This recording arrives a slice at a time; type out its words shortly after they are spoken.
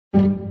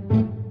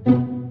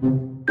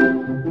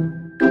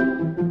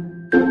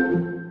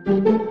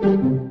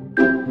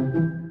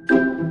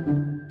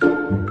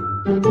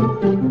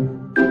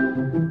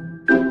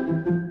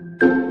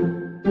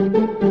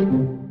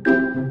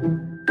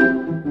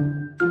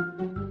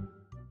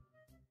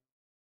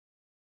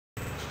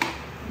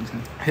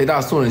谢谢大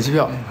家送人气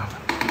票，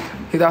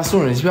谢谢大家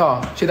送人气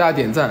票，谢谢大家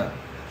点赞。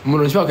我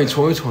们人气票可以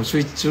冲一冲，注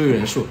意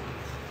人数。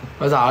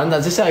咋了？你咋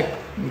这下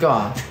你干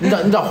嘛？你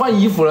咋换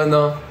衣服了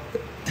呢？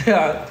对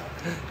啊，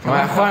我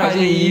还换了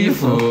件衣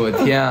服，我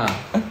天啊！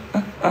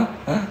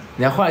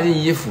你还换了件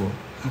衣服，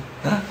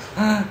啥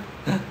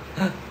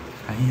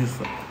意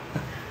思？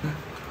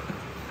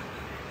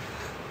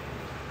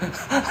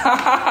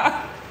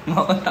妈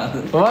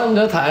妈，你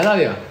在躺在那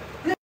里？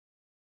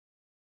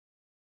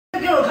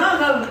给我看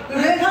看，有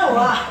没有看我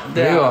啊？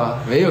没有啊，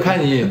没有看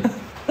你。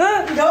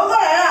你投过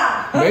来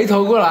了？没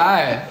投过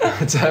来，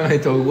真没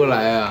投过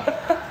来啊！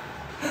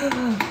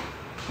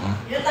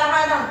你打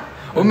牌呢？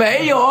我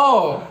没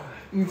有，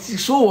你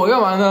说我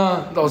干嘛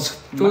呢？老是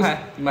你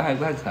们还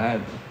怪可爱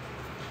的。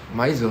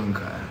妈一直都很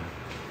可爱。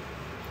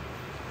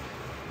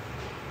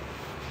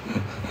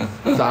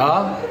咋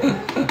了？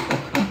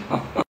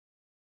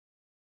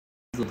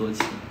多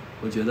情，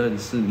我觉得你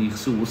是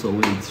无所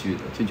畏惧的，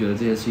就觉得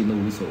这些事情都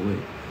无所谓，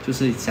就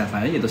是想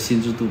反正也都心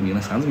知肚明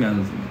了，想怎么样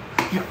就怎么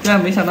样。对啊，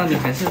没想到你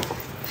还是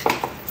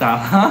咋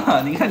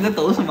了？你看你在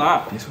抖什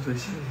么？别说这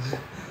些，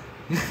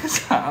你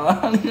咋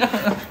了？你看，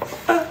说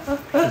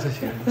这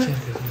些，你先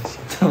别说这些。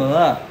怎么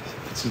了？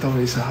不知道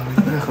为啥，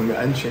因为很没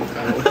安全感。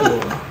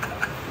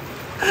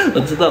我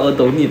知道，我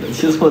懂你的。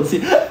其实我自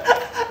己，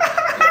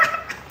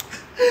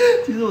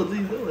我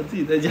自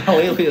己在家，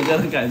我也会有这样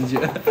的感觉。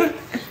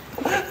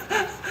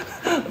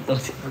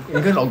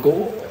你跟老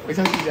狗，我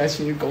想自己家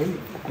亲去狗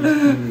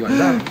你完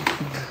蛋了。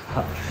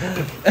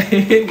哎，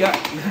你看，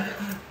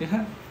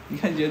你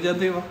觉得这样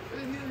对吗？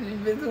你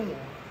别这么，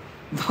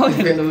抱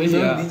怨都不行。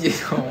理解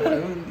我，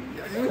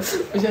因为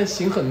我现在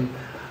心很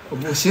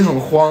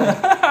慌，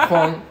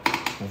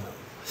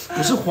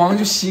不是慌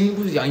就心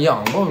不是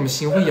痒，不知道为什么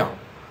心会痒。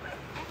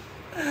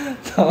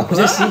我现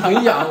在心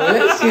很痒，我现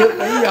在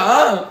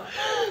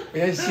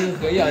心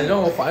很痒，你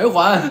让我缓一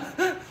缓。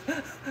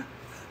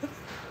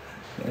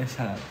我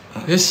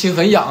现在心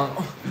很痒，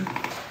我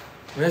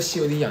现在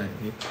心有点痒，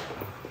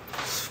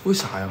为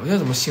啥呀？我现在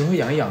怎么心会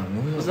痒呢？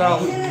不知道。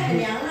现在很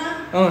凉啊。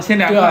嗯，先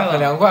凉快了。对啊，很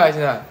凉快现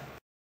在。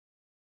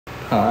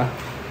好啊。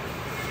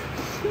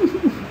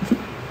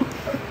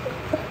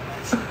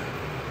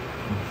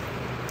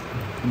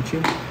你去。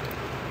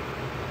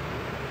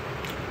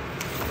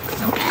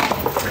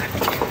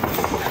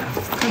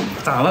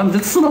咋了？你在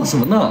刺挠什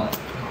么呢？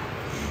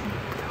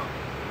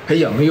还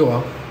痒没有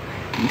啊？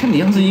你看，你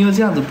要是因为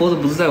这样子播的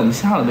不是在我们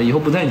下了呗，以后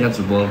不在你家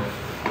直播了。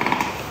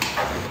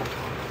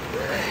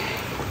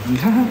你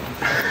看看，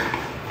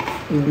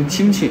你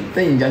亲不亲？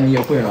在你家你也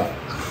会了，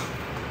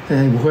在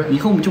家你不会。以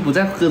后我们就不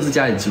在各自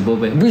家里直播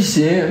呗。不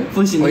行，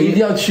不行，我一定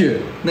要去。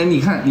那你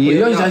看，你我一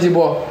定要去江西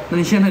播。那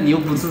你现在你又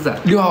不自在。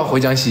6号回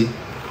江西。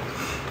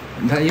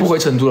你看，不回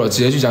成都了，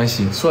直接去江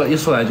西。一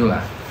说来就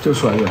来，就来。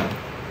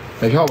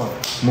买票吧，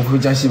我们回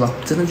江西吧。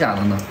真的假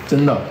的呢？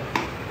真的。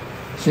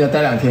现在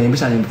待2天，你不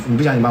想你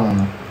帮忙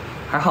吗？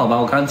还好吧，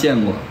我刚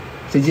见过。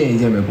再见一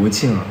见呗，国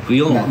庆了。不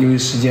用了，有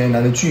时间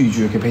难得聚一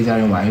聚，可以陪家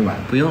人玩一玩。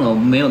不用了，我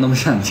没有那么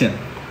想见。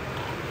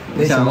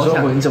你什么时候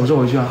回？你什么时候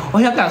回去啊？我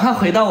想赶快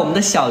回到我们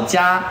的小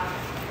家，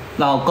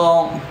老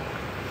公。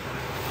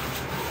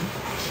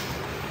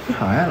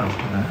好呀，老公。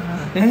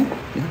哎，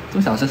你看这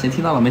么小声，谁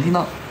听到了？没听到？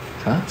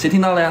啊？谁听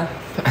到了呀？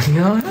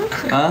听到了？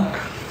啊？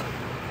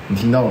你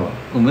听到了？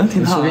我没有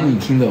听到。说给你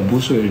听的，不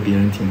是说给别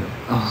人听的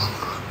啊。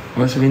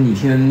我要说给你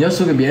听的，你要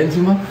说给别人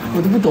听吗？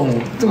我都不懂，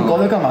这么高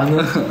调干嘛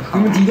呢？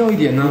能不能低调一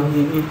点呢？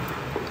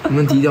能不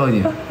能低调一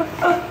点？搞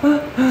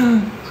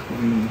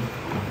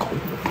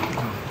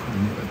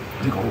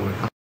我！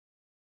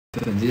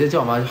等直接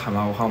叫我妈就喊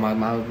妈，我喊我妈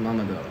妈的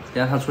了。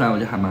等下她出来我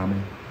就喊妈呗。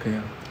可以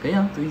啊，可以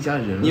啊，都一家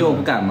人了。你以为我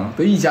不敢吗？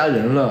都一家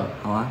人了。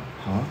好啊，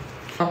好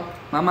啊。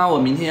妈妈，我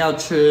明天要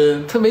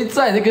吃。他没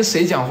在，你在跟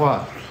谁讲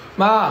话？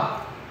妈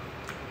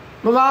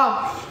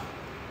妈，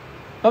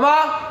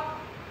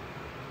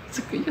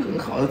这个也很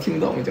好，他听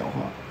不到我讲话。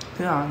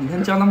对啊，你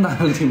看叫那么大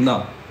都听不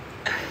到。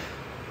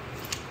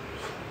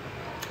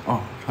哦，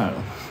出来了。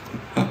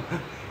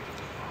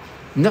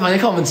你在房间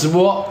看我们直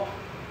播，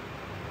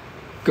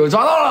给我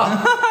抓到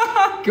了，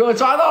给我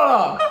抓到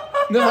了！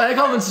你在房间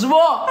看我们直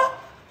播，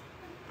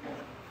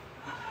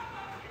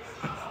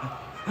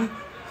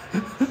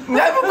你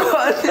还不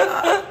管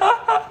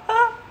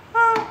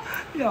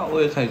呀？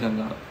我也太尴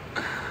尬了。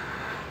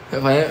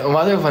我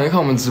妈在房间看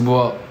我们直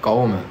播，搞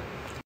我们。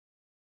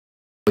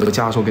我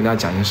家的时候跟大家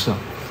讲件事，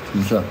什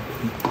么事？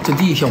这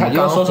第一天我们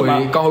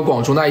刚回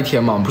广州那一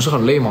天嘛，不是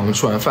很累嘛，我们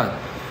吃完饭，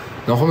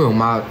然后后面我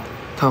妈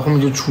她后面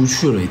就出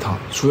去了一趟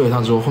之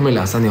后，后面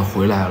2、3点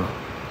回来了。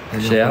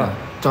谁啊？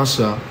张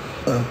石啊。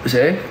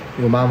谁？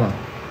我妈妈。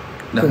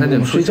2、3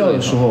点睡觉的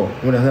时候，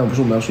我们2、3点不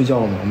是我们要睡觉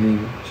了吗？我们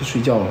去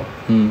睡觉了。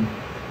嗯。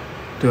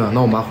对啊，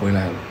那我妈回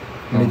来了，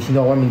没听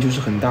到外面就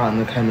是很大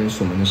那开门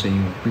锁门的声音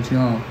吗？没听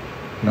到。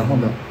然后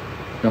呢？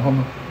然后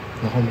呢？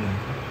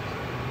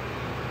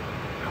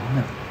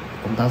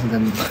我们当时在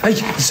那。哎，你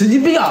神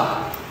经病啊！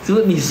这不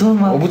你说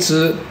吗？我不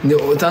吃，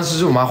我当时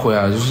就我妈回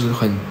来了，就是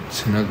很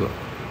那个。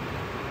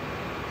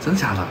真的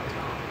假的？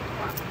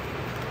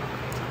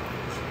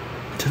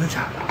真的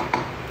假的？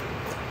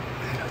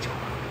了解我，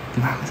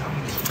对吧？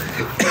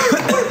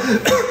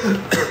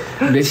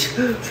我你别气，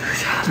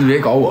你别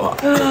搞我！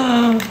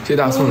谢谢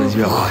大家送的机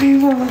票。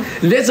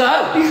你别整！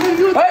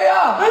哎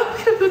呀！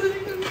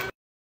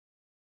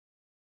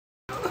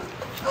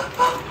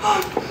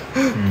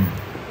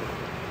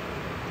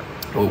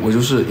我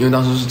就是因为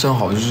当时是正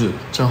好，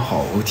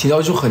我听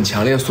到就很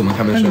强烈的锁门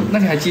开门声。那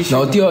你还继续？然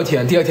后第二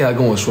天他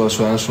跟我说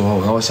完的时候，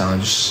然后我想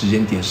就时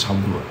间点是差不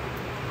多的。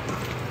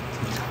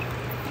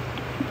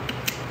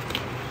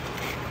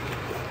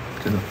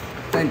真的。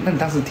那你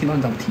当时听到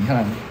你怎么停下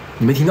来呢？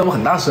你没听到吗？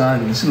很大声啊！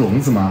你们是聋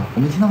子吗？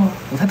我没听到吗？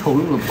我太投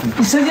入了。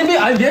你神经病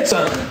啊！你别整！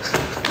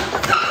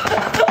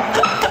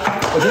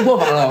我真破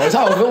防了！我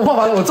操！我破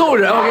防了！我揍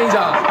人！我跟你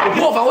讲，我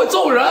破防会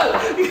揍人！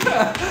你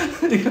看，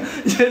你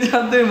觉得这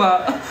样对吗？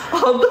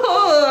好痛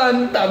啊！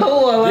你打痛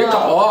我了！别搞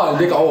啊！你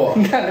别搞我！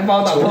你看，你把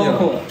我打痛了。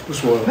不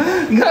说了。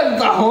你看，你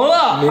打红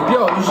了。没必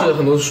要，就是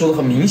很多说的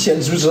很明显，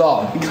你知不知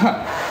道？你看，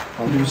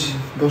好，对不起，你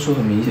不要说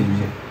很明显，行不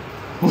行？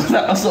我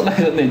哪说哪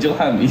句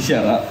话很明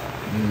显了？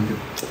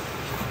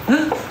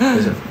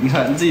你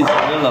看你自己承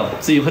认了，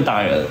自己会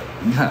打人。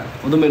你看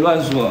我都没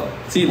乱说，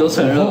自己都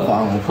承认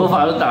了。破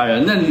防是打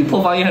人，那你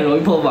破防也很容易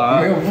破防。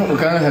没有破，我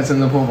刚刚才真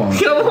的破防。你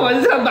刚破防就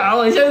这样打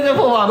我，你现在在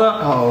破防的。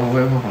好，我不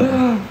会破防。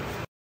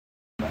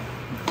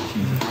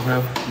你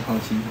放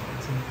心。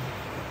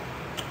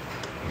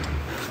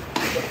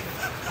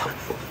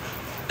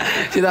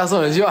谢谢大家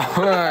送人机票，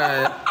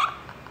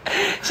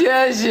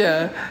谢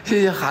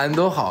谢韩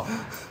都好，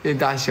谢谢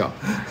大小，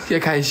谢谢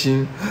开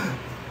心。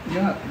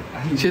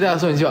谢谢大家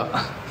送人机票。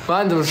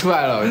妈，你怎么出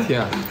来了？我的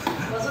天啊！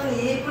我说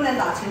你不能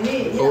打成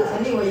绿，你打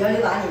成绿我以后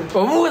就打你。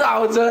我不打，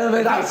我真的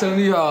没打成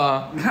绿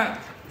啊！你看，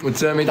我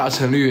真的没打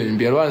成绿，你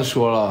别乱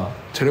说了。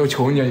成绿，我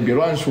求你了，你别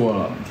乱说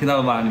了。听到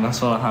了吧？你们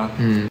说了哈。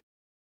嗯。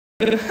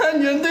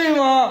你们对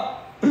吗？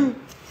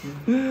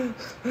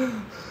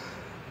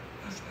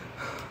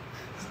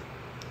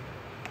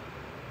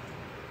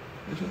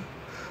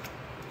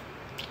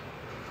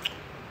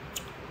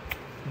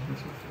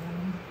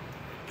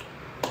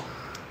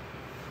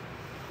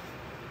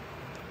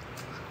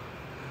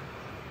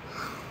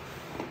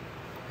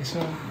没事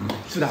啊，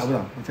不打，我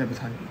再也不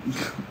参与。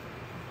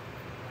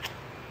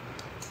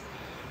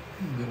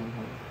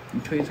你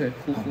吹一吹，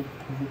呼呼。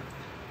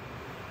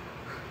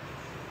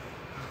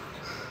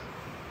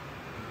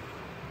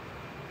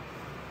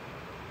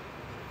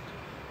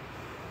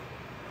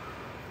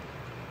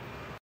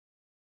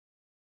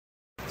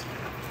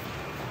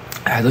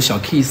哎，都小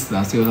case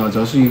啊，这个只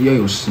要是要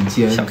有时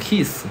间。小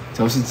case，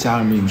 只要是家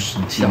人们有时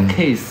间。小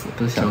case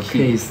不是小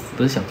case，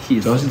 不是小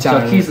case， 主要是家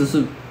人。小 case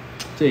是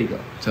这个，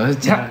主要是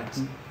家人。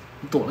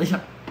你躲了一下，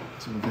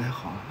这个不太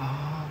好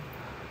啊。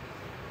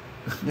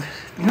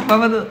你看慢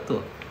慢的躲。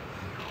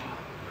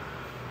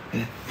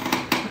哎，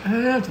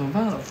怎么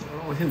办了？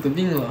我现在得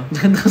病了。你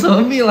得什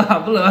么病了？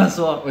不能乱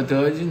说。我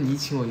得就你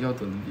请我就要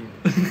得的病。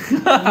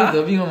你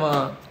得病了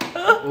吗？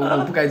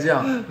我不该这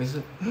样，没事。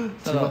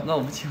那我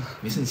不请了。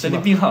没事，你请吧。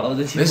等你病好了我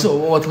就请。没事，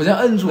我头先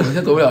摁住，我现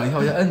在躲不了，你看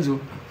我先摁住。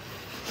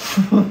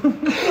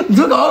你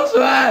吐口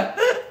水。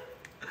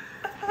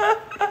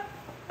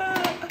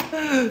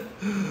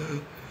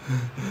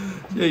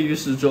业余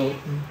时钟。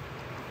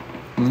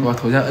我把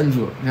头先摁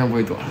住，这样不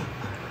会躲。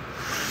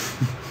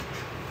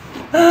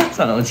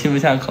算了，我亲不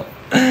下口，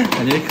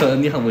感觉可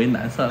能你很为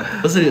难。算了，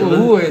不是我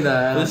不为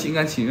难，不是心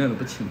甘情愿的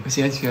不亲。我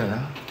心甘情愿的。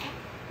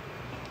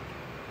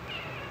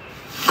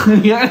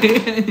你看，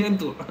你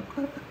躲。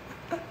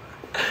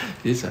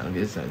别整了，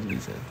别在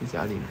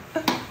家里面。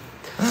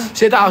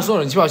谢谢大家送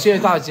人机票，谢谢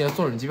大家今天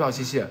送人机票，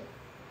谢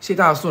谢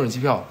大家送人机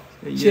票，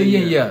谢谢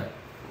燕燕，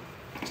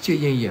谢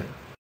谢燕燕。